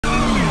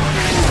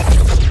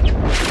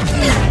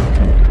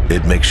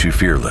It makes you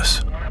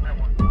fearless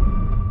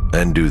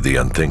and do the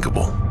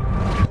unthinkable.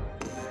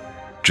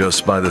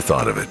 Just by the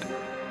thought of it,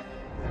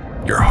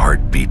 your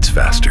heart beats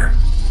faster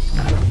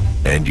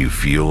and you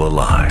feel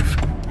alive.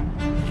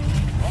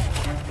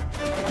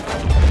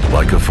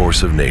 Like a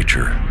force of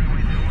nature,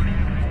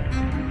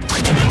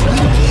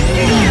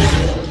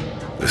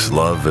 this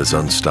love is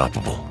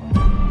unstoppable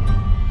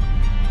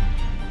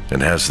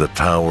and has the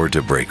power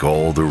to break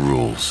all the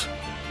rules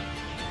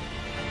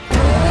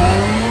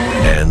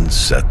and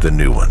set the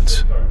new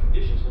ones.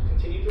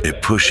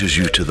 It pushes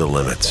you to the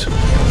limits. A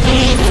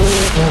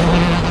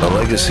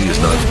legacy is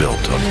not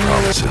built on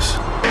promises,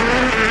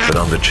 but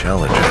on the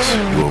challenges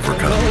you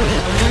overcome.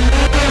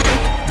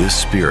 This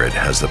spirit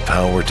has the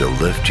power to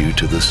lift you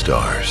to the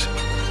stars.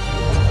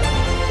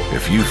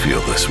 If you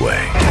feel this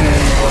way,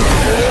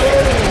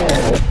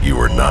 you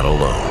are not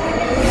alone.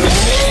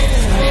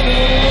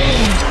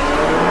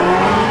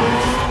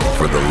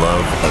 For the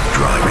love of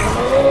driving.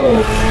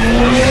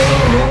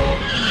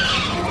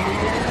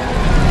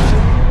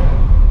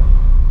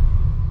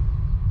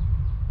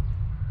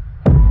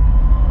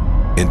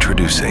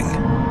 Introducing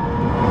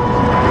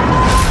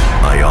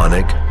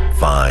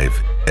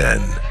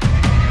IONIQ5N.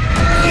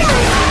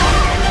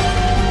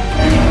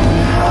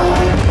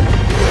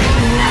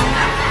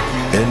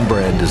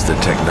 N-brand is the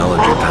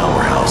technology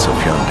powerhouse of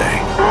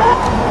Hyundai.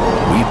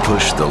 We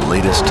push the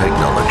latest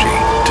technology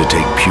to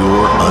take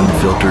pure,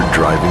 unfiltered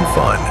driving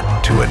fun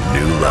to a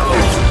new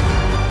level.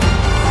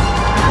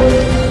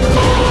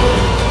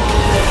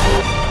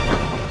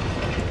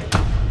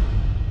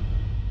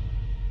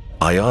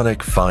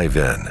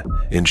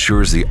 IONIQ5N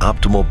ensures the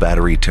optimal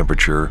battery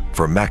temperature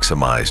for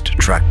maximized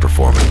track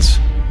performance.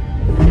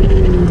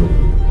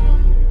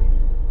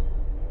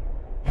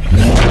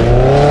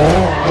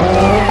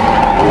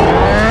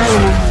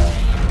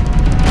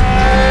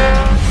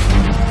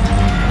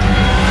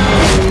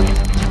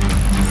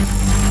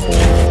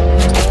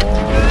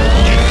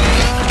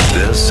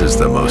 This is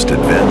the most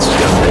advanced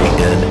Hyundai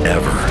N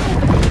ever.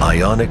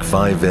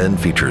 IONIQ5N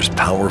features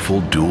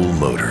powerful dual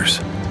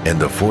motors and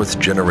the 4th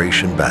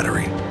generation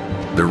battery.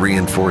 The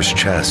reinforced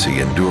chassis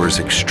endures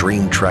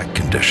extreme track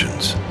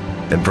conditions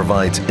and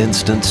provides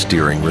instant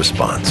steering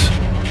response.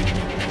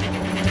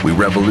 We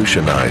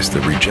revolutionized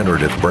the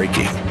regenerative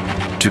braking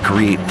to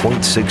create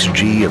 0.6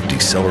 G of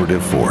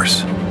decelerative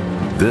force.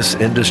 This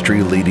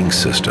industry-leading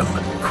system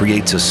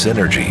creates a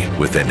synergy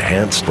with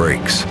enhanced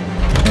brakes.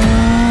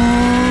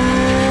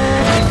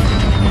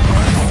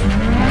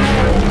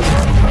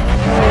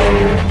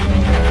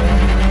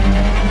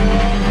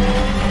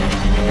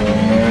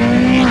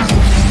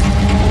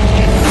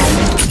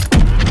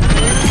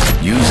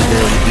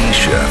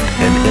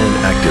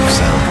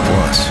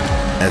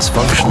 As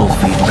functional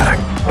feedback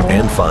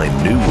and find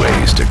new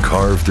ways to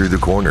carve through the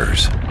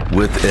corners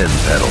with N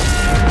pedal.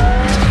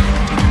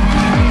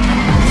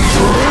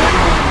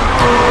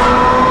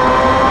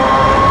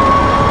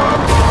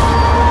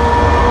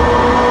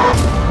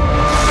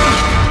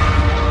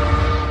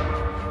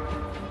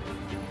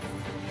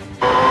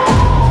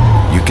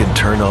 You can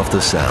turn off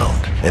the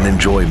sound and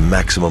enjoy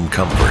maximum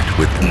comfort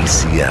with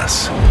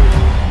ECS.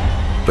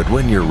 But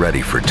when you're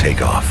ready for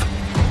takeoff,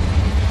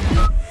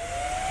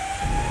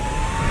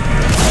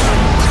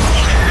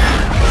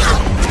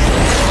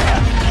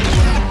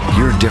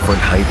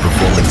 different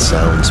high-performance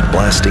sounds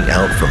blasting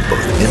out from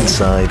both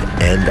inside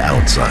and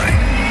outside.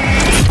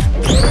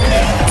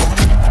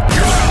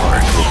 Your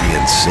heart will be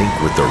in sync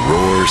with the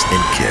roars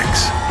and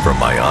kicks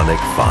from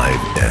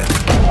IONIQ5N.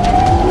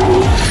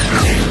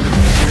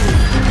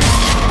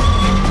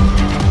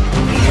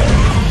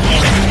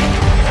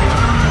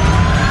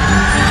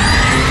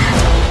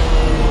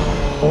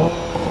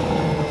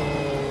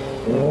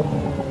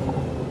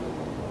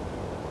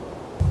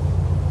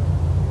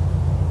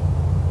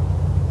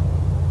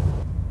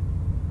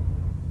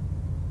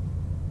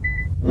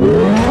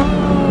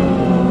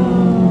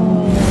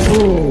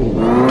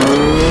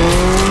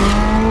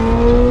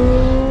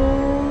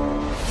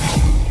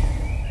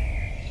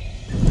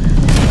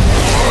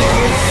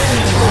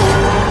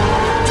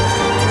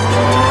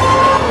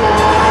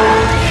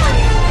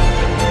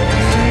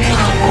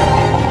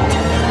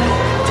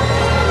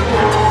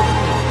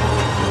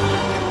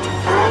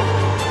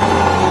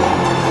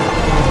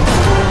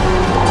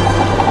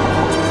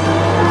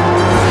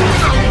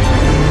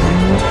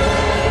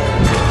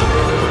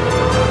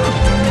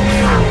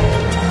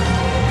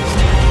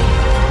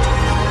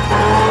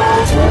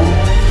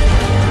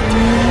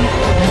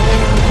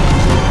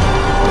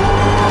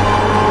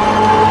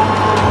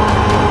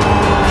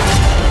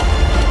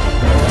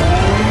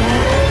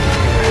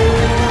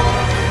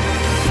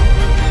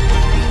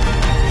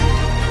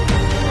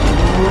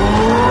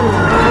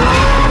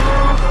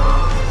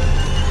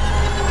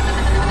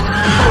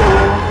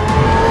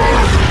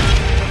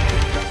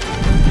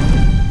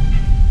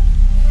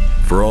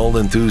 For all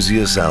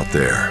enthusiasts out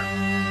there,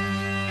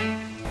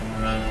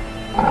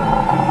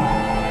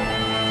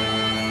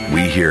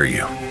 we hear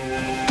you.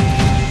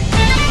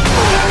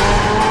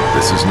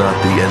 This is not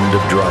the end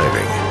of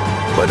driving,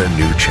 but a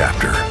new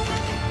chapter.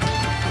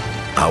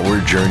 Our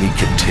journey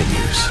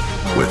continues.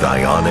 with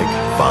IONIQ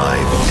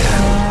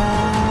 5N.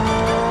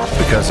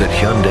 Because at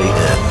Hyundai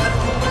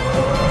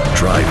N,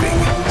 driving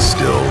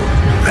still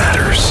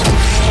matters.